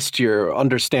adjust your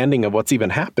understanding of what's even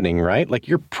happening, right? Like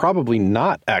you're probably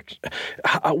not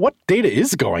what data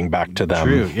is going back to them?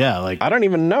 True. Yeah. Like I don't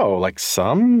even know, like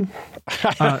some.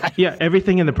 Yeah,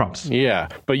 everything in the prompts. Yeah,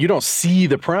 but you don't see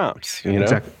the prompts,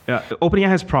 Exactly. Yeah. OpenAI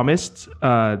has promised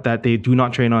that they do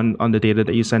not train on the data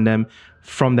that you send them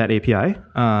from that API.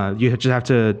 You just have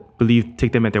to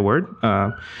take them at their word.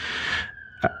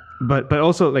 But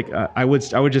also, like I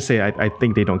would just say I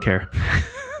think they don't care.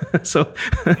 So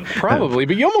probably,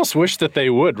 but you almost wish that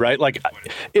they would, right? Like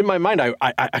in my mind,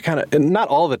 I kind of, not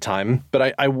all the time,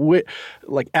 but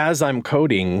like as I'm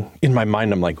coding in my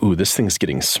mind, I'm like, ooh, this thing's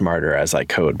getting smarter as I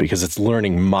code because it's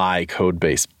learning my code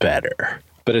base better.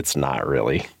 But it's not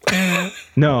really.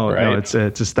 No, right? No, it's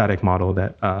a static model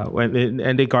that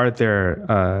and they guard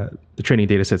the training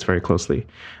data sets very closely.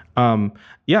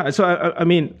 Yeah, so I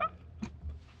mean,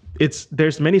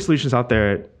 there's many solutions out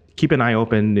there. Keep an eye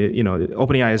open.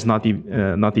 OpenAI is not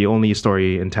the only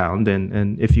story in town.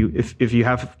 And if you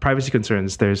have privacy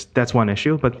concerns, that's one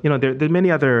issue. But there are many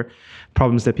other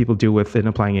problems that people deal with in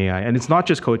applying AI, and it's not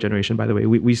just code generation. By the way,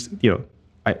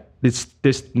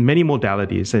 there's many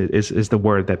modalities is the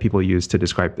word that people use to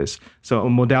describe this. So a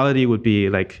modality would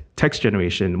be like text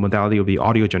generation, modality will be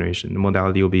audio generation,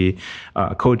 modality will be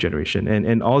code generation,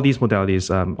 and all these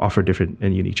modalities offer different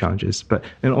and unique challenges,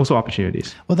 and also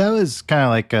opportunities. Well, that was kind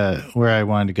of like where I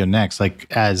wanted to go next. Like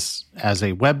as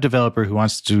a web developer who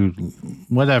wants to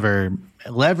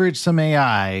leverage some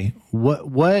AI,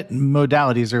 what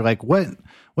modalities are like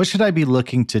what should I be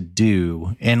looking to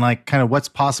do, and like kind of what's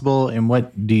possible, and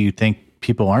what do you think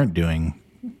people aren't doing?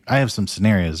 I have some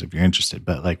scenarios if you're interested,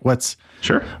 but like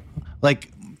Sure. Like,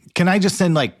 can I just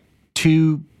send like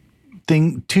two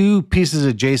pieces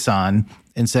of JSON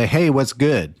and say, hey, what's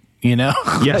good?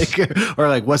 Yes. or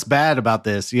like what's bad about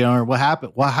this, or what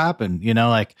happened,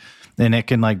 like, and it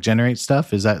can like generate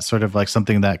stuff. Is that sort of like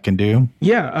something that can do?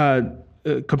 Yeah.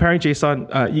 Comparing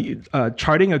JSON,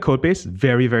 charting a code base,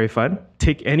 very, very fun.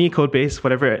 Take any code base,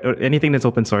 anything that's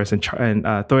open source, and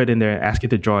throw it in there and ask it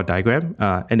to draw a diagram.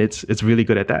 And it's really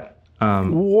good at that.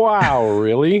 Wow,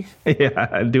 really? Yeah,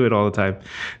 I do it all the time.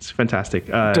 It's fantastic.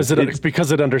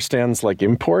 Because it understands like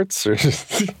imports, or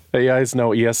AI's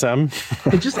no ESM?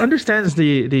 It just understands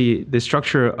the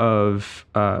structure of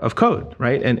code,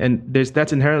 right? And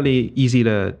that's inherently easy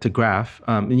to graph.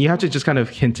 And you have to just kind of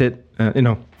hint it,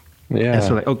 Yeah. And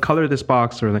so like, color this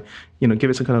box, or like, give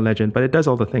it some kind of legend, but it does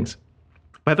all the things.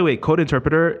 By the way, Code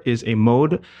Interpreter is a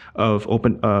mode of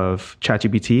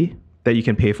ChatGPT that you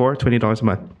can pay for, $20 a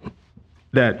month,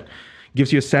 that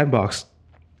gives you a sandbox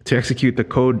to execute the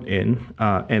code in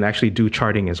and actually do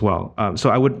charting as well.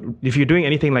 So if you're doing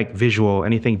anything like visual,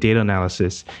 anything data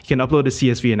analysis, you can upload a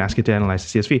CSV and ask it to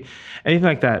analyze the CSV. Anything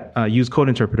like that, use Code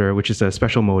Interpreter, which is a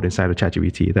special mode inside of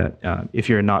ChatGPT that if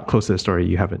you're not close to the story,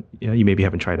 you maybe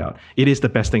haven't tried out. It is the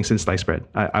best thing since sliced bread.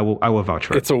 I will vouch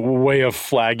for it. It's a way of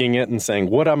flagging it and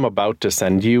saying, what I'm about to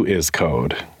send you is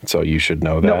code. So you should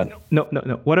know that. No.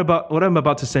 What I'm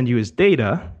about to send you is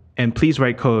data, and please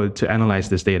write code to analyze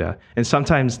this data. And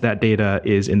sometimes that data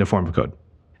is in the form of code.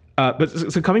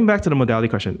 So coming back to the modality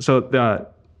question, so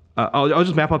I'll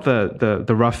just map out the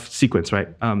rough sequence, right?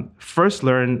 First,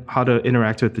 learn how to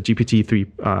interact with the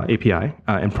GPT-3 API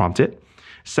and prompt it.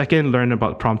 Second, learn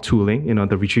about prompt tooling,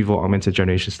 the retrieval augmented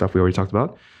generation stuff we already talked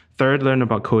about. Third, learn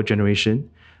about code generation.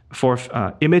 Fourth,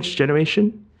 image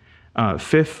generation.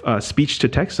 Fifth, speech to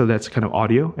text, so that's kind of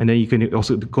audio, and then you can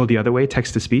also go the other way,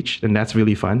 text to speech, and that's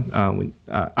really fun.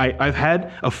 I've had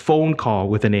a phone call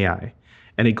with an AI,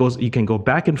 and you can go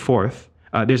back and forth.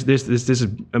 There's this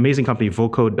amazing company,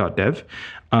 vocode.dev,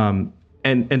 and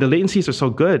the latencies are so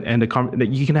good, and that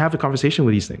you can have a conversation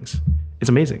with these things. It's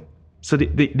amazing. So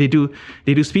they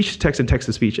do speech to text and text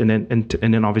to speech, and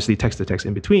then obviously text to text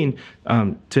in between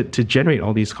to generate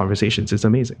all these conversations. It's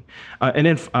amazing. And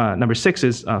then number 6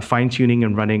 is fine tuning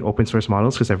and running open source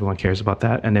models, because everyone cares about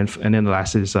that. And then the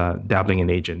last is dabbling in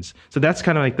agents. So that's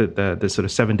kind of like the sort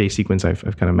of 7-day sequence I've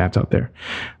kind of mapped out there.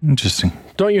 Interesting.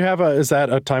 Don't you have is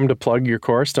that a time to plug your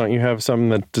course? Don't you have some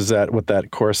what that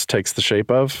course takes the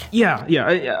shape of?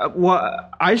 Yeah. Well,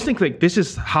 I just think like this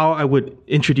is how I would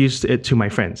introduce it to my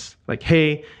friends. Like,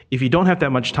 hey, if you don't have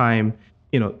that much time,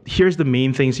 here's the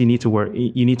main things you need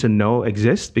to know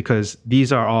exist, because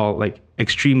these are all like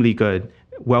extremely good,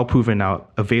 well proven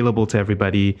out, available to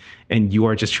everybody, and you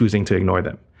are just choosing to ignore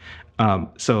them.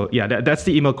 So yeah, that's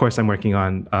the email course I'm working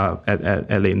on at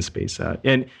Latent Space.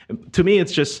 And to me,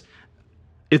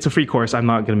 it's a free course. I'm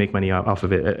not going to make money off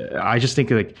of it. I just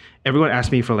think like everyone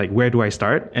asks me for like, where do I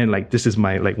start? And like, this is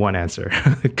my like one answer,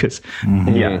 because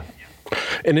yeah.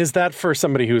 And is that for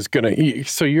somebody who's going to,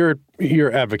 so you're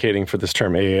advocating for this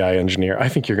term AI engineer. I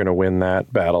think you're going to win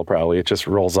that battle probably. It just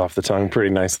rolls off the tongue pretty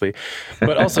nicely.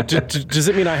 But also, does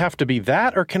it mean I have to be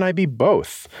that, or can I be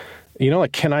both?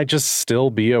 Like, can I just still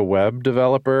be a web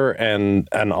developer and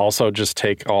also just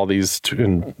take all these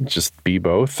and just be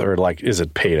both? Or like, is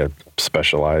it pay to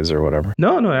specialize or whatever?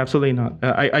 No, absolutely not.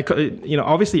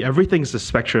 Obviously everything's a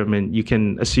spectrum, and you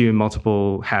can assume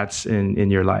multiple hats in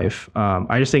your life.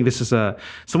 I just think this is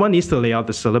someone needs to lay out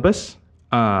the syllabus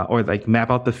or like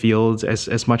map out the fields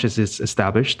as much as it's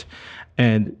established.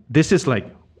 And this is like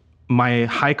my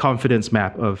high confidence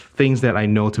map of things that I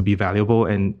know to be valuable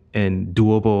and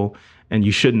doable, and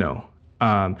you should know.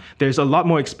 There's a lot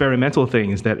more experimental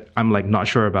things that I'm like not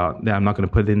sure about that I'm not going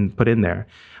to put in there.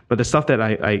 But the stuff that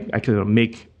I can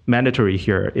make mandatory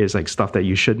here is like stuff that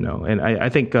you should know. And I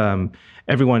think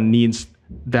everyone needs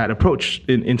that approach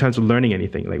in terms of learning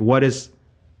anything. Like, what is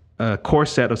a core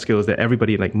set of skills that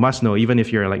everybody like must know, even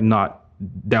if you're like not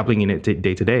dabbling in it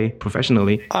day to day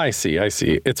professionally. I see.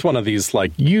 It's one of these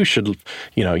like you should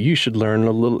learn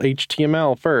a little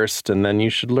HTML first, and then you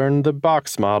should learn the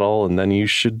box model, and then you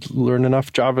should learn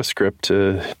enough JavaScript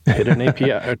to hit an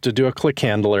API or to do a click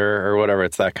handler or whatever.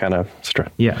 It's that kind of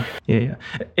stuff. Yeah.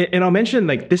 And I'll mention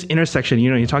like this intersection.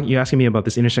 You're asking me about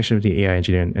this intersection between AI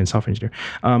engineer and software engineer.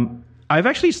 I've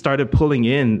actually started pulling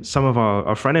in some of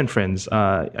our front-end friends.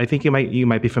 I think you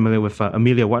might be familiar with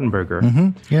Amelia Wattenberger.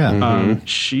 Mm-hmm. Yeah.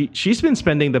 She's been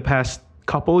spending the past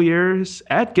couple years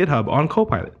at GitHub on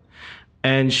Copilot,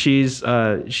 and she's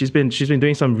been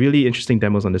doing some really interesting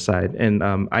demos on the side. And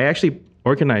I actually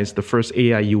organized the first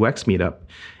AI UX meetup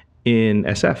in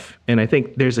SF, and I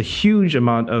think there's a huge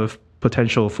amount of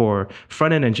potential for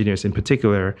front-end engineers in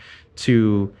particular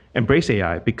to embrace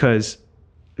AI, because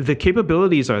the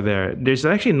capabilities are there. There's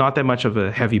actually not that much of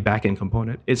a heavy backend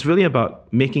component. It's really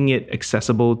about making it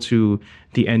accessible to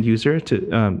the end user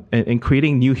and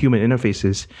creating new human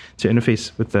interfaces to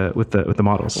interface with the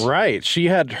models. Right.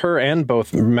 Her and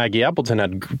both Maggie Appleton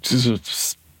had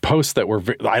posts that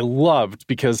I loved,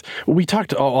 because we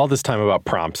talked all this time about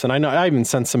prompts, and I know I even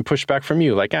sent some pushback from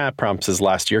you, like prompts is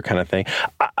last year kind of thing.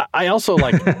 I also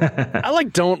like I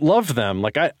don't love them.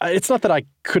 Like it's not that I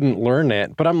couldn't learn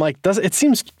it, but I'm like, it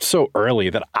seems so early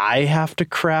that I have to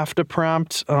craft a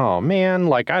prompt. Oh man,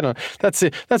 like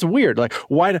that's weird. Like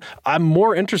I'm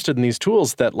more interested in these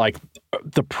tools that like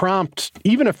the prompt,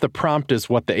 even if the prompt is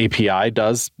what the API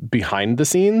does behind the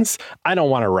scenes, I don't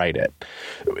want to write it.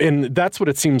 And that's what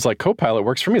it seems like Copilot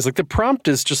works for me. It's like the prompt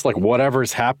is just like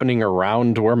whatever's happening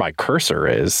around where my cursor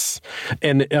is.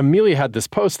 And Amelia had this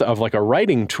post of like a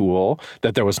writing tool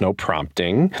that there was no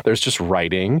prompting. There's just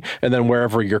writing. And then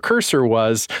wherever your cursor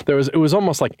was, it was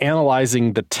almost like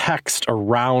analyzing the text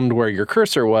around where your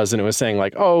cursor was. And it was saying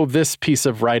like, oh, this piece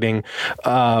of writing,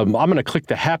 I'm going to click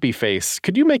the happy face.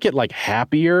 Could you make it like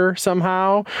happier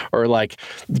somehow? Or like,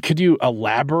 could you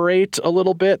elaborate a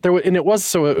little bit? And it was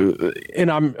so,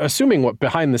 and I'm assuming what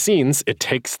behind the scenes, it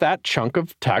takes that chunk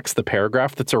of text, the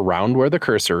paragraph that's around where the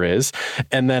cursor is,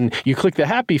 and then you click the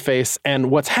happy face, and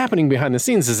what's happening behind the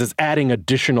scenes is it's adding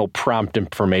additional prompt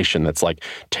information that's like,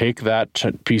 take that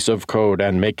piece of code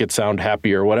and make it sound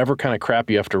happy, or whatever kind of crap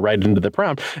you have to write into the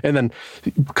prompt, and then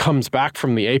comes back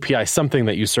from the API something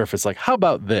that you surface like, how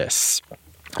about this?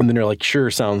 And then you're like,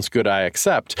 sure, sounds good, I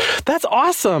accept. That's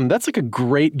awesome. That's like a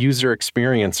great user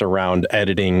experience around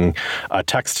editing a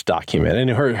text document. And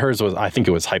hers was, I think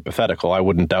it was hypothetical. I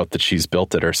wouldn't doubt that she's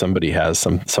built it or somebody has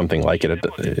something like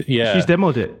it. Yeah. She's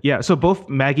demoed it. Yeah. So both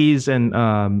Maggie's and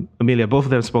Amelia, both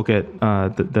of them spoke at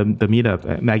the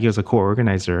meetup. Maggie was a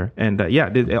co-organizer. And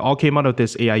it all came out of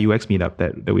this AI UX meetup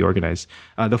that we organized.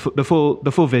 The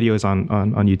full video is on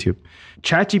YouTube.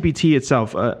 ChatGPT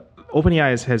itself,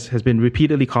 OpenAI has been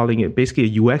repeatedly calling it basically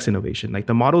a UX innovation. Like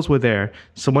the models were there,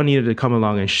 someone needed to come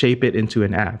along and shape it into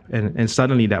an app, and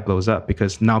suddenly that blows up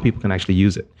because now people can actually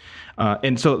use it.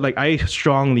 And so like I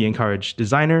strongly encourage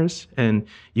designers and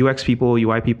UX people,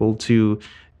 UI people to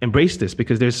embrace this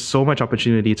because there's so much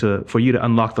opportunity for you to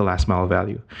unlock the last mile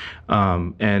value,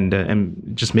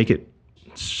 and just make it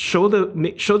show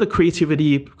the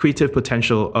creative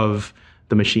potential of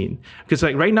the machine. Because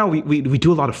like right now we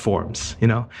do a lot of forms, a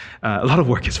lot of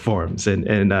work is forms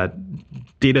and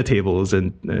data tables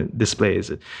and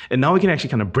displays, and now we can actually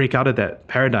kind of break out of that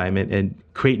paradigm and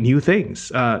create new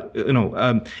things,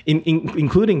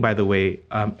 including, by the way,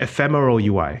 ephemeral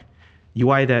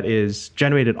UI that is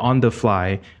generated on the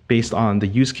fly based on the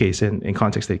use case and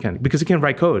context that you can, because you can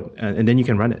write code and then you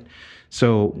can run it.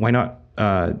 So why not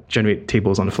generate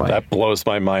tables on the fly? That blows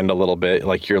my mind a little bit.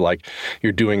 Like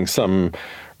you're doing some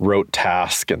rote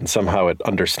task and somehow it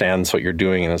understands what you're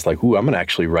doing and it's like, ooh, I'm going to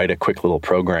actually write a quick little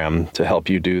program to help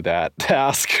you do that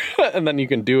task. And then you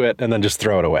can do it and then just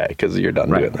throw it away because you're done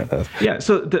doing that. Yeah.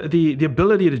 So the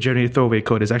ability to generate throwaway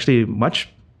code is actually much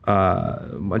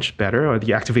better, or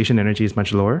the activation energy is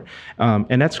much lower,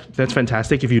 and that's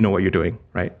fantastic if you know what you're doing,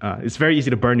 right? It's very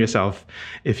easy to burn yourself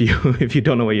if you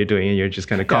don't know what you're doing and you're just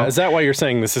kind of is that why you're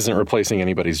saying this isn't replacing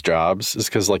anybody's jobs? Is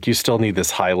because like you still need this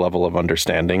high level of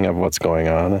understanding of what's going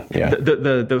on? Yeah.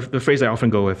 The phrase I often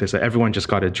go with is that everyone just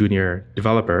got a junior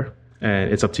developer,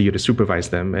 and it's up to you to supervise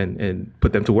them and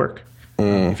put them to work.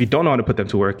 If you don't know how to put them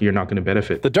to work, you're not going to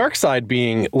benefit. The dark side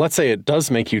being, let's say it does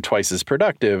make you twice as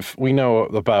productive. We know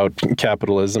about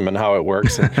capitalism and how it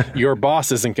works. And your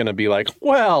boss isn't going to be like,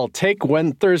 well, take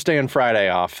Thursday and Friday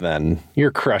off then.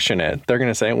 You're crushing it. They're going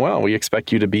to say, well, we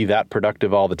expect you to be that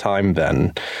productive all the time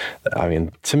then. I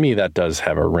mean, to me, that does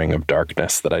have a ring of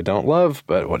darkness that I don't love,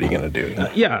 but what are you going to do?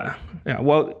 Yeah.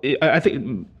 Well, I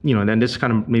think, then this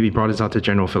kind of maybe brought us out to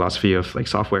general philosophy of like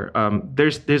software.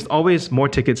 There's always more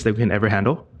tickets than we can ever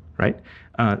handle, right?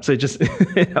 So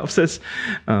it helps us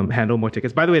handle more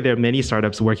tickets. By the way, there are many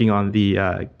startups working on the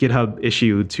GitHub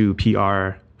issue to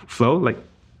PR flow, like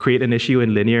create an issue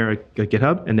in linear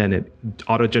GitHub, and then it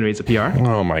auto-generates a PR.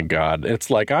 Oh my God.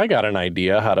 It's like, I got an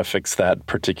idea how to fix that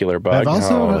particular bug.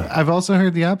 I've also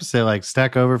heard the opposite, like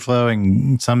Stack Overflow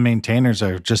and some maintainers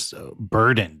are just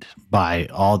burdened by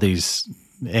all these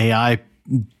AI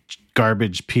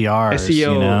garbage PRs,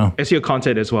 SEO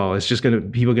content as well. It's just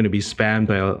people are going to be spammed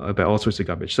by all sorts of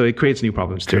garbage. So it creates new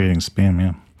problems too. Creating spam,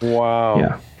 yeah. Wow.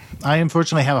 Yeah. I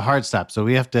unfortunately have a hard stop, so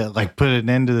we have to like put an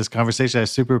end to this conversation. I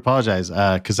super apologize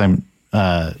because I'm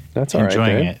That's all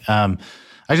enjoying right, it.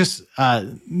 I just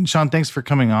Sean, thanks for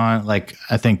coming on. Like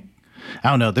I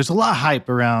don't know. There's a lot of hype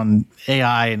around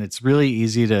AI, and it's really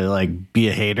easy to like be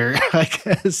a hater. I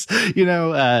guess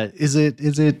is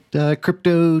it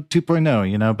crypto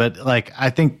 2.0? But like I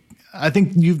think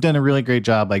you've done a really great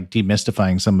job like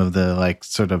demystifying some of the like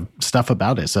sort of stuff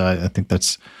about it. So I think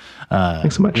that's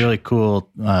thanks so much. Really cool.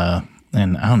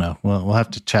 And I don't know. We'll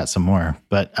have to chat some more.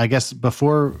 But I guess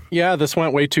before... Yeah, this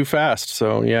went way too fast.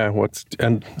 So yeah,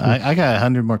 I got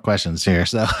 100 more questions here,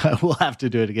 so we'll have to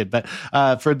do it again. But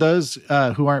for those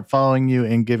who aren't following you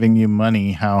and giving you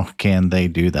money, how can they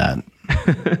do that?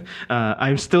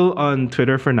 I'm still on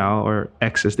Twitter for now, or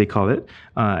X as they call it.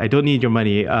 I don't need your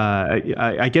money.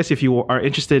 I guess if you are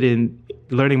interested in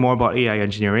learning more about AI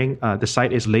engineering, the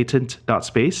site is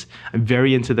latent.space. I'm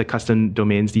very into the custom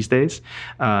domains these days.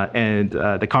 And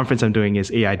the conference I'm doing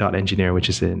is AI.engineer, which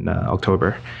is in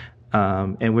October.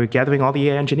 And we're gathering all the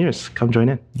AI engineers. Come join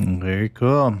in. Very cool.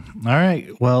 All right.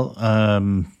 Well,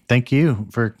 thank you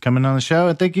for coming on the show.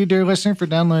 And thank you, dear listener, for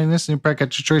downloading this new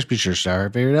podcast your choice. Be sure to share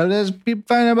it out as people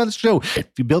find out about the show. If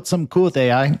you built something cool with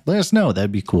AI, let us know.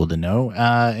 That'd be cool to know.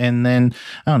 And then,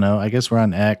 I don't know, I guess we're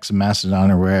on X,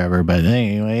 Mastodon, or wherever. But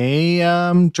anyway,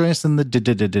 join us in the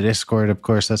Discord. Of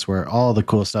course, that's where all the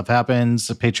cool stuff happens.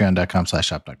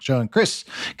 Patreon.com/ShopTalk Show. And Chris,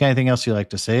 got anything else you'd like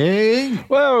to say?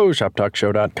 Whoa,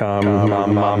 ShopTalkShow.com.